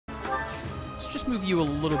Let's just move you a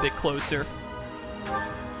little bit closer.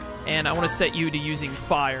 And I want to set you to using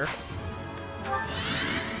fire.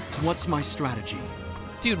 What's my strategy?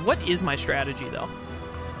 Dude, what is my strategy, though?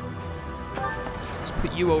 Let's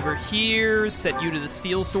put you over here, set you to the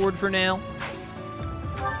steel sword for now.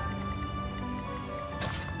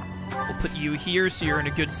 We'll put you here so you're in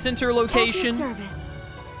a good center location.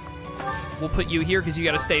 We'll put you here because you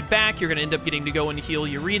got to stay back. You're going to end up getting to go and heal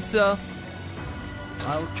Yuritsa.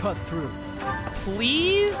 I'll cut through.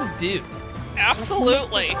 Please do.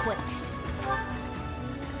 Absolutely.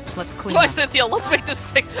 Let's clean What's up. the deal? Let's make this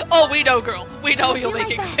quick. Oh, we know, girl. We know you'll make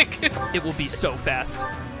it quick. It will be so fast.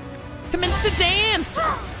 Commence to dance!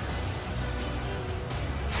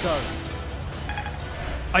 Sorry.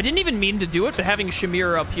 I didn't even mean to do it, but having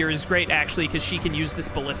Shamira up here is great, actually, because she can use this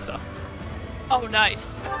ballista. Oh,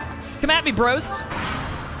 nice. Come at me, bros.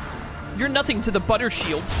 You're nothing to the butter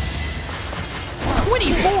shield.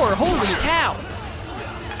 24! Holy cow!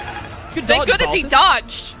 Good dodge, Thank goodness he Balthus.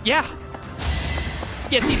 dodged. Yeah.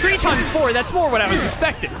 Yeah, see, 3 times 4, that's more what I was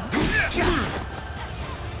expecting.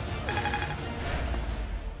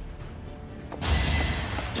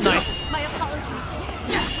 Nice. My apologies.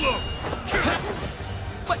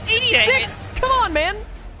 What, 86? Come on, man.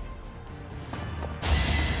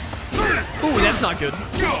 Ooh, that's not good.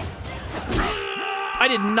 I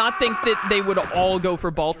did not think that they would all go for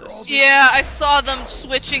Balthus. Yeah, I saw them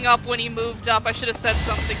switching up when he moved up. I should have said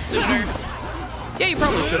something sooner. Yeah, you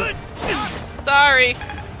probably should have. Sorry.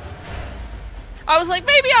 I was like,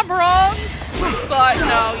 maybe I'm wrong. But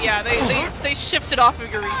no, yeah, they shifted off of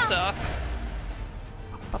Yuritsa.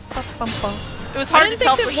 It was hard to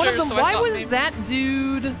tell for sure, so I why thought was maybe. that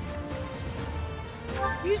dude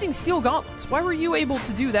using steel gauntlets? Why were you able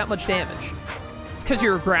to do that much damage? It's because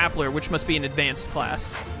you're a grappler, which must be an advanced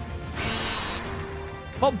class.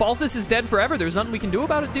 Well, Balthus is dead forever. There's nothing we can do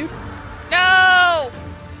about it, dude. No!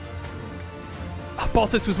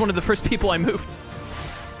 Balthus was one of the first people I moved.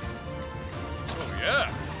 Oh,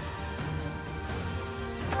 yeah.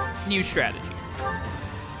 New strategy.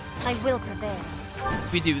 I will prevail.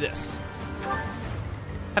 We do this.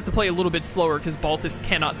 Have to play a little bit slower because Balthus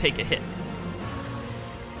cannot take a hit.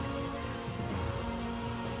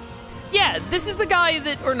 Yeah, this is the guy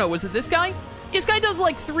that, or no, was it this guy? This guy does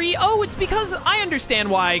like 3. Oh, it's because I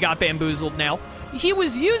understand why I got bamboozled now. He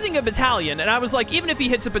was using a battalion, and I was like, even if he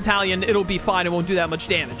hits a battalion, it'll be fine, it won't do that much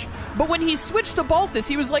damage. But when he switched to Balthus,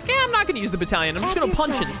 he was like, yeah, I'm not gonna use the battalion, I'm just gonna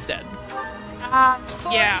punch instead.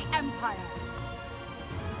 Yeah. Empire.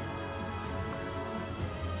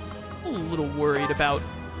 A little worried about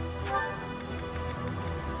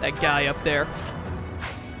that guy up there.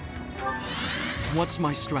 What's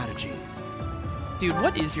my strategy? Dude,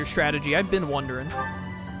 what is your strategy? I've been wondering.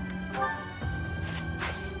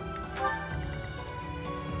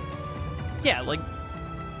 Yeah, like,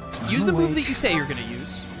 use the move that you say you're gonna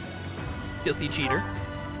use. Filthy cheater.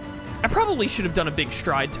 I probably should have done a big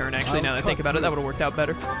stride turn, actually, now that I think about it. That would have worked out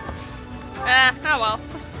better. Oh well.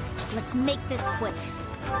 Let's make this quick.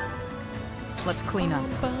 Let's clean up.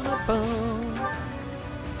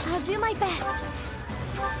 I'll do my best.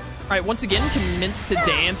 Alright, once again, commence to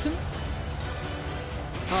dancing.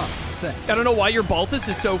 Ah, thanks. I don't know why your Balthus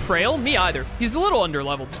is so frail. Me either. He's a little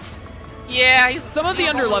underleveled. Yeah, he's Some of the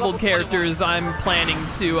he's only level underleveled characters 21. I'm planning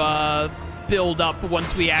to build up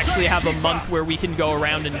once we actually have a month where we can go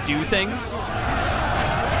around and do things.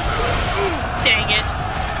 Dang it.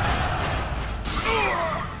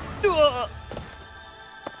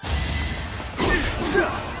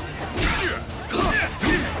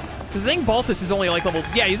 Because I think Balthus is only like level...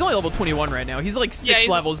 Yeah, he's only level 21 right now. He's like 6 he's-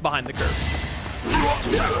 levels behind the curve.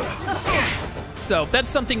 So that's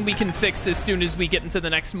something we can fix as soon as we get into the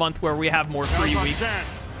next month where we have more free weeks.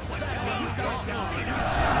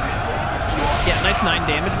 Yeah, nice 9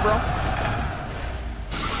 damage, bro.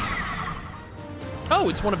 Oh,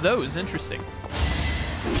 it's one of those. Interesting.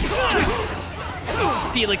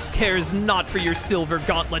 Felix cares not for your silver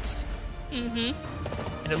gauntlets. Mm-hmm.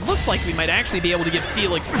 And it looks like we might actually be able to get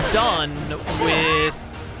Felix done with...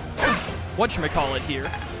 whatchamacallit here.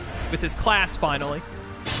 With his class, finally.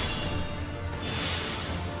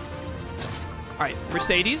 Alright,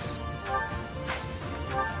 Mercedes.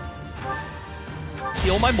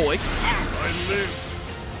 Heal my boy. I live.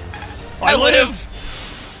 I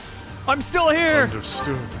live! I'm still here!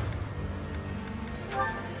 Understood.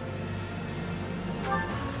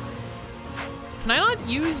 Can I not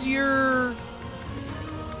use your...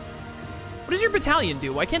 What does your battalion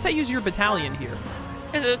do? Why can't I use your battalion here?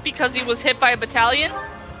 Is it because he was hit by a battalion?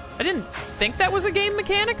 I didn't think that was a game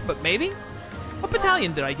mechanic, but maybe? What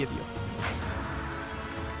battalion did I give you?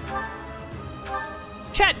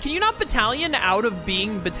 Chat, can you not battalion out of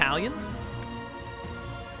being battalioned?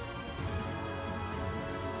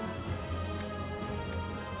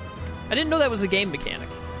 I didn't know that was a game mechanic.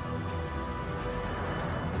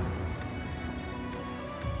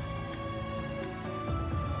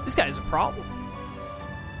 This guy's a problem.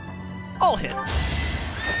 I'll hit.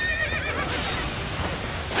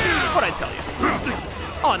 What'd I tell you?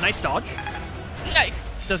 Oh, nice dodge.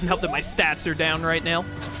 Nice. Doesn't help that my stats are down right now.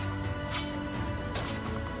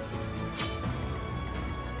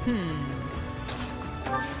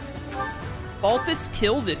 Balthus,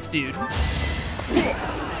 kill this dude.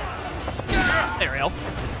 There we go.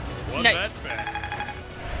 Nice.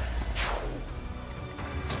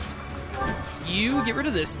 You get rid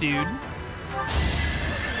of this dude.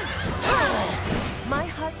 My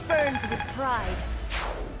heart burns with pride.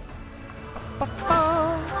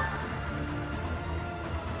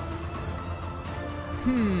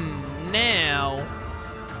 Now.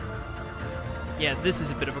 Yeah, this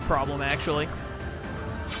is a bit of a problem, actually.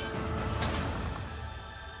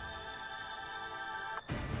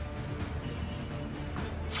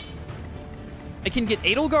 I can get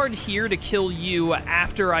Edelgard here to kill you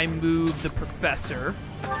after I move the professor.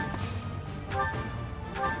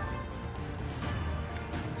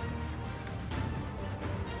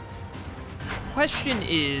 Question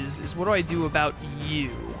is what do I do about you?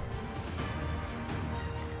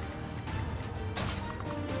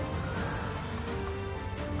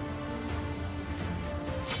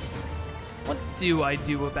 What do I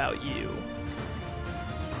do about you?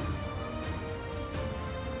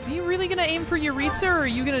 Are you really gonna aim for Yuritsa, or are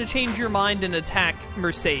you gonna change your mind and attack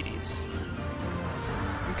Mercedes?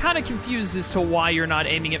 I'm kind of confused as to why you're not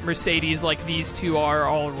aiming at Mercedes like these two are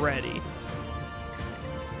already.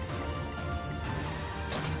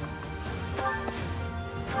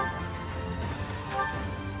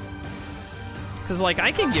 Because, like,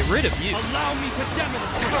 I can get rid of you. Allow me to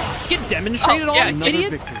demonstrate. Get demonstrated on, Another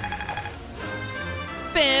idiot? victory.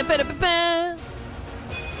 Ba, ba, da, ba, ba.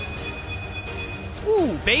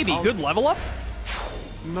 Ooh, baby, good level up.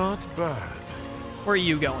 Not bad. Where are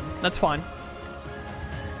you going? That's fine.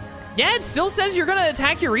 Yeah, it still says you're gonna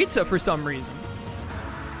attack Yuritsa for some reason.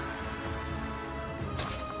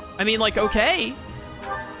 I mean, like, okay.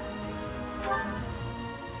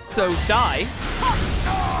 So, die.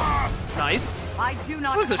 Nice. I do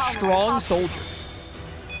not That was a tolerate strong hostility.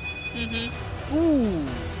 soldier. Ooh,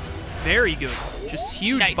 very good. Just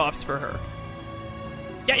huge Nice. buffs for her.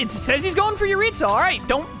 Yeah, it says he's going for Yuritsa. All right,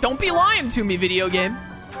 don't be lying to me, video game.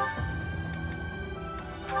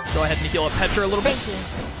 Go ahead and heal up Petra a little bit.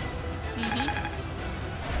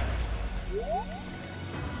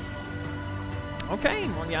 Okay,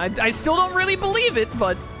 well, yeah, I still don't really believe it,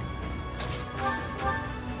 but...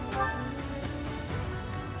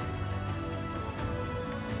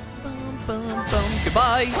 Bum, bum, bum.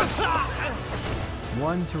 Goodbye.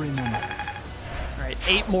 One to remember. All right,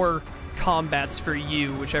 8 more combats for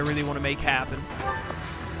you, which I really want to make happen.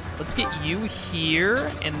 Let's get you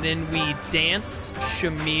here, and then we dance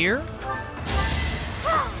Shamir.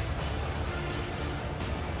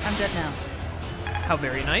 I'm dead now. How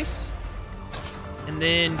very nice. And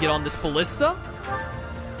then get on this ballista.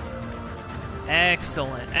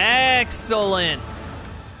 Excellent, excellent.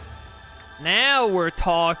 Now we're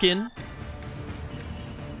talking.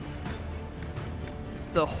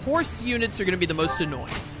 The horse units are going to be the most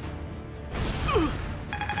annoying.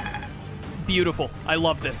 Beautiful. I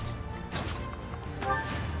love this.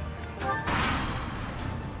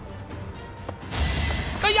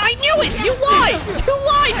 I knew it! You lied! You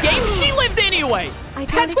lied, game! She lived anyway!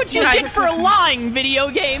 That's what you get for lying, video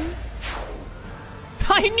game!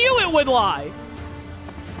 I knew it would lie!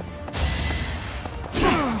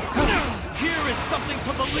 Here is something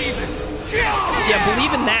to believe in. Yeah,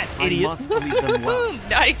 believe in that, I idiot. must lead them well.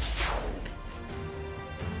 Nice.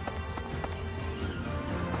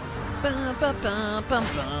 Ba, ba, ba, ba,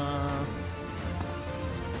 ba.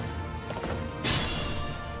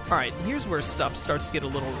 Alright, here's where stuff starts to get a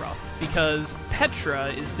little rough, because Petra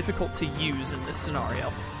is difficult to use in this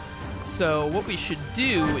scenario. So what we should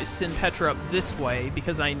do is send Petra up this way,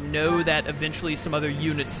 because I know that eventually some other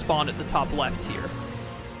units spawn at the top left here.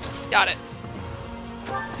 Got it.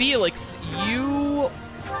 Felix, you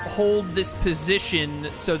hold this position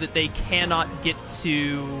so that they cannot get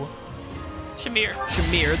to Shamir.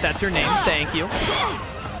 Shamir. That's her name. Thank you.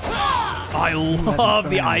 I love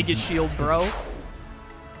the Aegis shield, bro.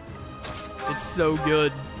 It's so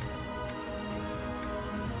good.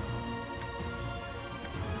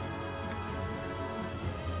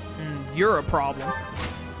 You're a problem.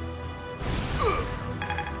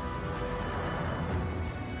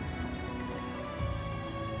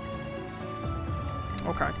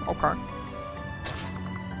 Okay, okay.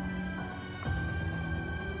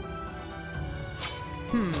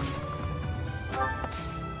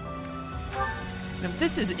 Now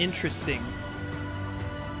this is interesting.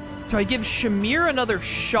 Do I give Shamir another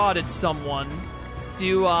shot at someone?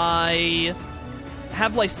 Do I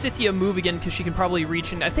have Lysithea move again because she can probably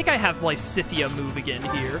reach in? I think I have Lysithea move again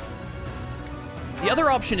here. The other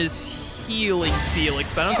option is healing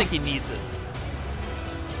Felix, but I don't think he needs it.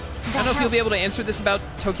 I don't know if you'll be able to answer this about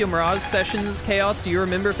Tokyo Mirage Sessions, Chaos. Do you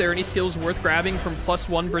remember if there are any skills worth grabbing from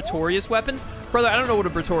 +1 Praetorius weapons? Brother, I don't know what a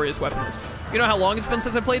Praetorius weapon is. You know how long it's been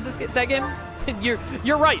since I played that game?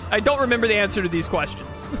 You're right. I don't remember the answer to these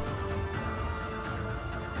questions.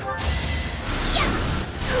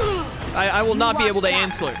 I will not be able to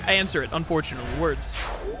answer it, unfortunately. Words.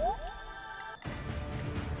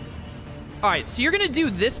 Alright, so you're gonna do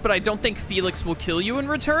this, but I don't think Felix will kill you in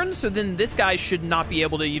return, so then this guy should not be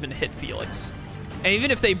able to even hit Felix. And even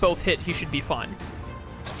if they both hit, he should be fine.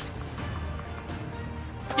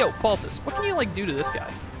 Yo, Balthus, what can you, do to this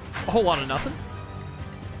guy? A whole lot of nothing.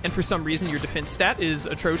 And for some reason, your defense stat is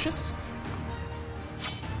atrocious.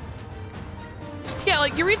 Yeah,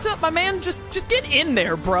 Yuritsa, my man, just get in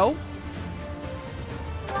there, bro.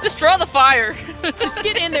 Just draw the fire. Just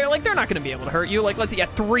get in there. They're not gonna be able to hurt you. Let's see, yeah,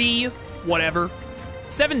 3, whatever.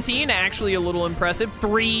 17, actually a little impressive.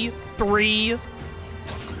 3.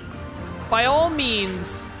 By all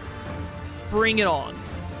means, bring it on.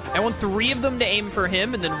 I want 3 of them to aim for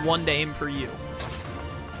him and then 1 to aim for you.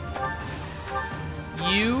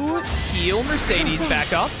 You heal Mercedes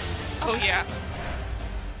back up. Oh, yeah.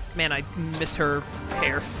 Man, I miss her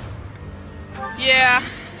hair. Yeah.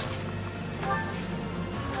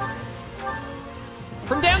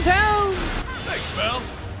 From downtown! Thanks, Belle.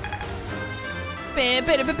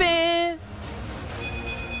 Ba-ba-da-ba-ba.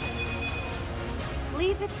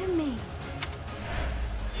 Leave it to me.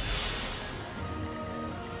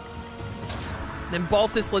 Then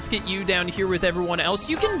Balthus, let's get you down here with everyone else.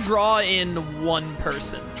 You can draw in 1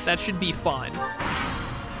 person. That should be fine.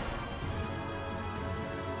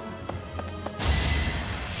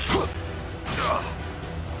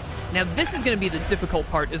 Now this is going to be the difficult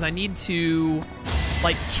part, is I need to,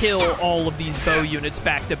 kill all of these bow units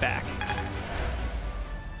back to back.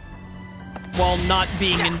 While not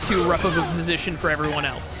being in too rough of a position for everyone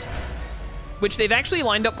else. Which they've actually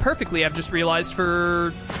lined up perfectly, I've just realized,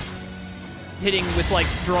 for hitting with,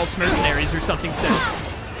 Geralt's mercenaries or something silly.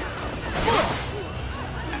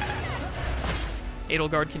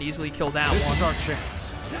 Edelgard can easily kill that one. This is our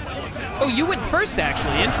chance. Oh, you went first,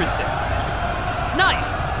 actually. Interesting.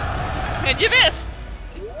 Nice. And you missed.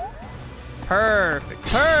 Perfect.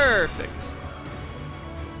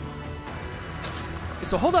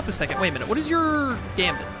 So hold up a second. Wait a minute. What is your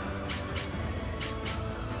gambit?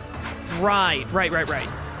 Right.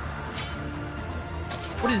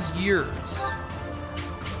 What is yours?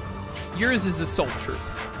 Yours is Assault Troop.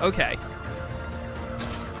 Okay.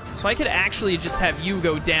 So I could actually just have you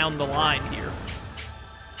go down the line here.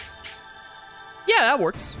 Yeah, that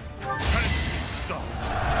works.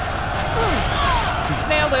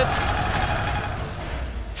 Nailed it.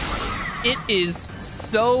 It is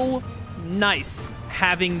so nice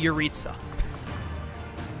having Yuritsa.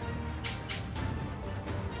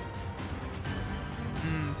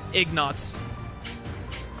 Ignatz.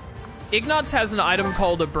 Ignatz has an item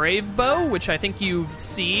called a Brave Bow, which I think you've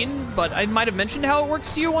seen, but I might have mentioned how it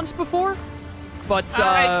works to you once before. But,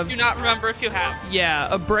 I do not remember if you have.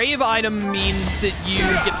 Yeah, a Brave item means that you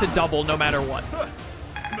get to double no matter what.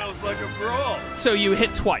 Smells like a brawl. So you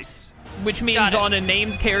hit twice, which means on a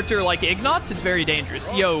named character like Ignatz, it's very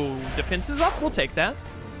dangerous. Yo, defense is up. We'll take that.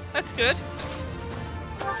 That's good.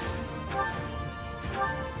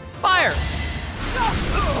 Fire!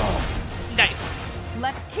 Nice.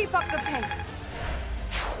 Let's keep up the pace.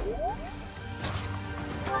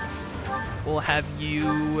 We'll have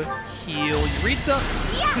you heal Yuritsa.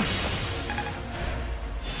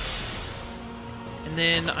 And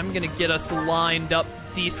then I'm gonna get us lined up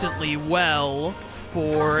decently well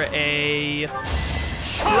for a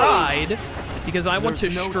stride, because I want to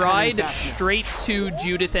stride straight to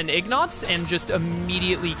Judith and Ignatz and just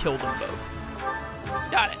immediately kill them both.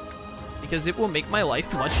 Got it. Because it will make my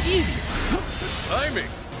life much easier. Timing.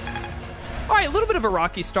 All right, a little bit of a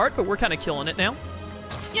rocky start, but we're kind of killing it now.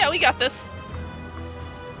 Yeah, we got this.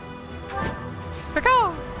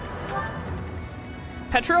 Caw-caw.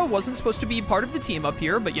 Petro wasn't supposed to be part of the team up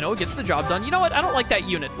here, but, it gets the job done. You know what? I don't like that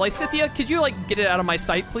unit. Lysithea, could you, get it out of my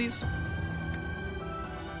sight, please?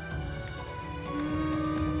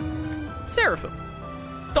 Seraphim.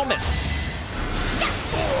 Don't miss.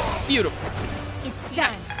 Beautiful. It's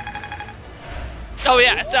done. Yes. Oh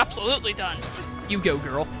yeah, it's absolutely done. You go,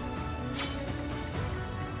 girl.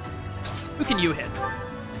 Who can you hit?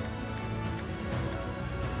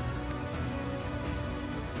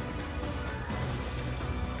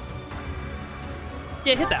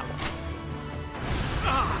 Yeah, hit that one.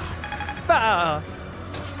 Ah.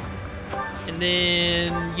 And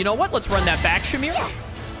then, you know what? Let's run that back, Shamir.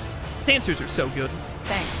 Dancers are so good.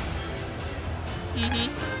 Thanks.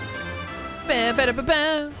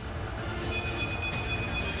 Ba-ba-da-ba-ba.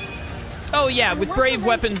 Oh yeah, with brave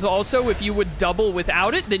weapons also, if you would double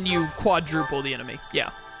without it, then you quadruple the enemy.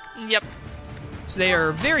 Yeah. Yep. So they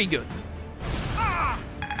are very good.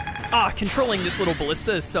 Ah, controlling this little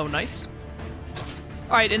ballista is so nice.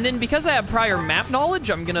 All right, and then because I have prior map knowledge,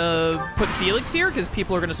 I'm gonna put Felix here because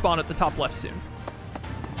people are gonna spawn at the top left soon.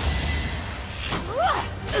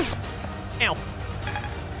 Ow.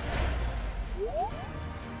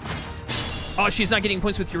 Oh, she's not getting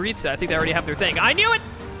points with Yuritsa. I think they already have their thing. I knew it!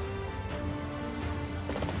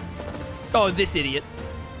 Oh, this idiot.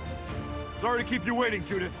 Sorry to keep you waiting,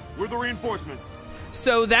 Judith. We're the reinforcements.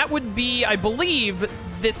 So that would be, I believe,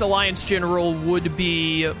 this Alliance General would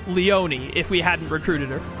be Leonie if we hadn't recruited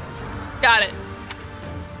her. Got it.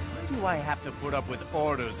 Why do I have to put up with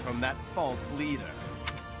orders from that false leader?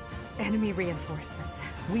 Enemy reinforcements.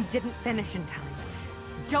 We didn't finish in time.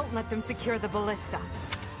 Don't let them secure the ballista.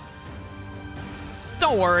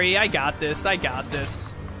 Don't worry, I got this, I got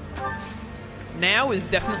this. Now is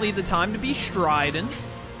definitely the time to be strident.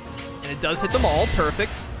 And it does hit them all,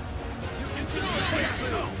 perfect.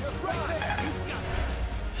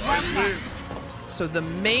 So the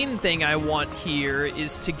main thing I want here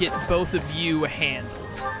is to get both of you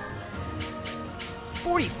handled.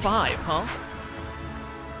 45, huh?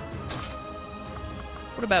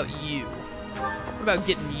 What about you? What about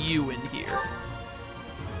getting you in here?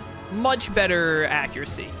 Much better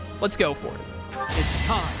accuracy. Let's go for it. It's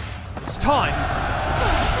time. It's time!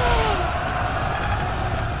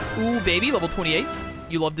 Ooh, baby, level 28.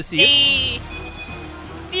 You love to see it. Hey.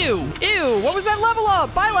 Ew, ew, what was that level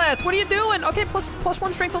up? Byleth, what are you doing? Okay, plus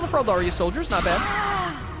 1 strength on the Fódlan, you soldiers, not bad.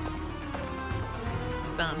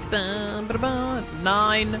 Bum, bum, ba, ba,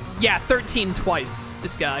 9. Yeah, 13 twice,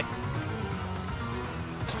 this guy.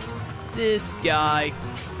 This guy.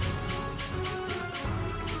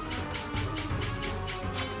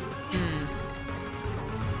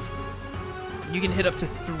 You can hit up to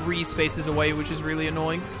 3 spaces away, which is really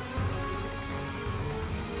annoying.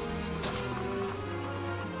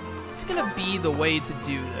 It's gonna be the way to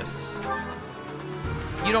do this.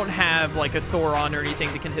 You don't have like a Thoron or anything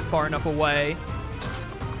that can hit far enough away.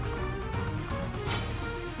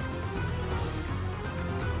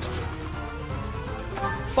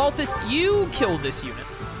 Balthus, you kill this unit.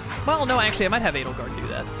 Well, no, actually, I might have Edelgard do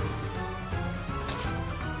that.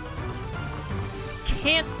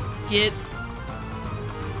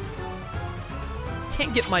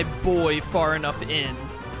 Can't get my boy far enough in.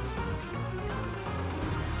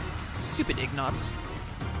 Stupid Ignatz.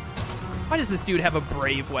 Why does this dude have a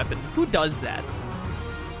brave weapon? Who does that?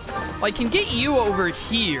 Like, can get you over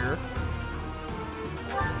here.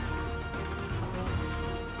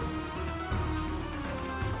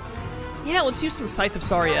 Yeah, let's use some Scythe of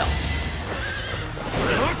Sariel.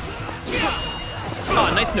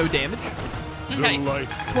 Oh, nice no damage.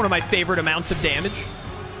 Nice. It's one of my favorite amounts of damage.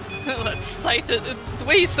 That Scythe, the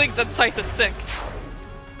way he swings that Scythe is sick.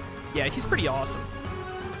 Yeah, he's pretty awesome.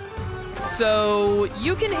 So,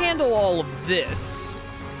 you can handle all of this.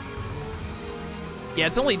 Yeah,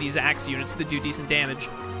 it's only these axe units that do decent damage.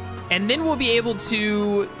 And then we'll be able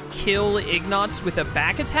to kill Ignatz with a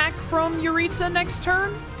back attack from Yuritsa next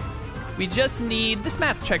turn. We just need... This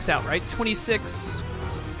math checks out, right? 26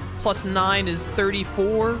 plus 9 is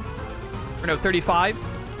 34. Or no, 35.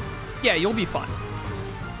 Yeah, you'll be fine.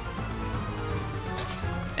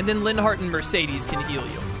 And then Linhardt and Mercedes can heal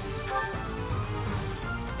you.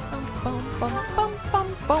 Bum, bum, bum,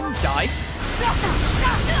 bum, bum. Die.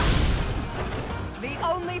 The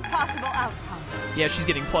only possible outcome. Yeah, she's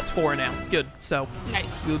getting +4 now. Good. So Nice.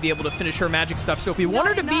 we'll be able to finish her magic stuff. So if we want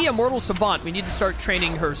her to be a mortal savant, we need to start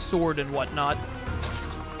training her sword and whatnot.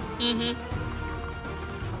 Mm-hmm.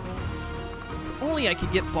 If only I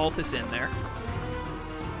could get Balthus in there.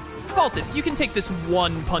 Balthus, you can take this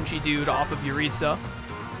one punchy dude off of Yuritsa.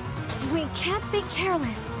 We can't be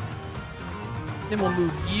careless. Then we'll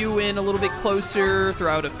move you in a little bit closer,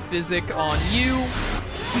 throw out a physic on you.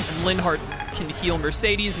 And Linhardt can heal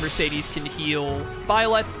Mercedes. Mercedes can heal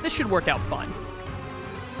Byleth. This should work out fine.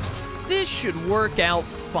 This should work out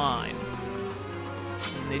fine.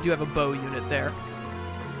 And they do have a bow unit there.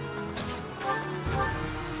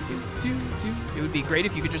 It would be great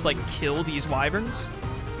if you could just, like, kill these wyverns.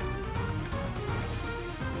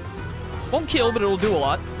 Won't kill, but it'll do a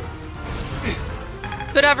lot.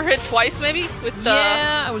 Could ever hit twice, maybe? With the...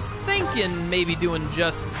 Yeah, I was thinking maybe doing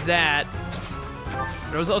just that.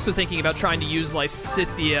 But I was also thinking about trying to use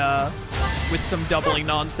Lysithea with some doubling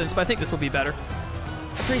nonsense, but I think this will be better.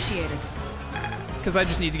 Appreciated. Because I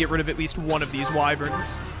just need to get rid of at least one of these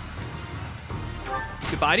wyverns.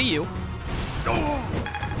 Goodbye to you.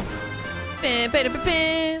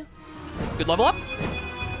 Good level up.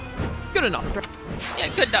 Good enough. Yeah,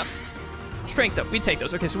 good enough. Strength up. We take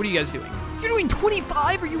those. Okay, so what are you guys doing? You're doing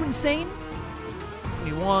 25? Are you insane?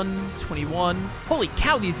 21, 21. Holy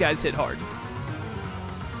cow, these guys hit hard.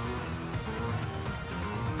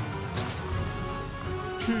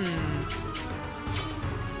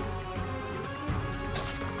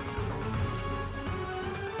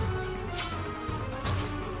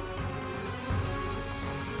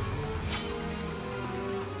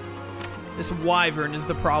 This wyvern is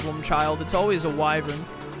the problem, child. It's always a wyvern.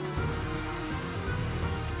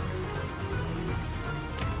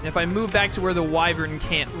 And if I move back to where the wyvern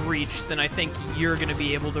can't reach, then I think you're going to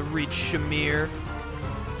be able to reach Shamir.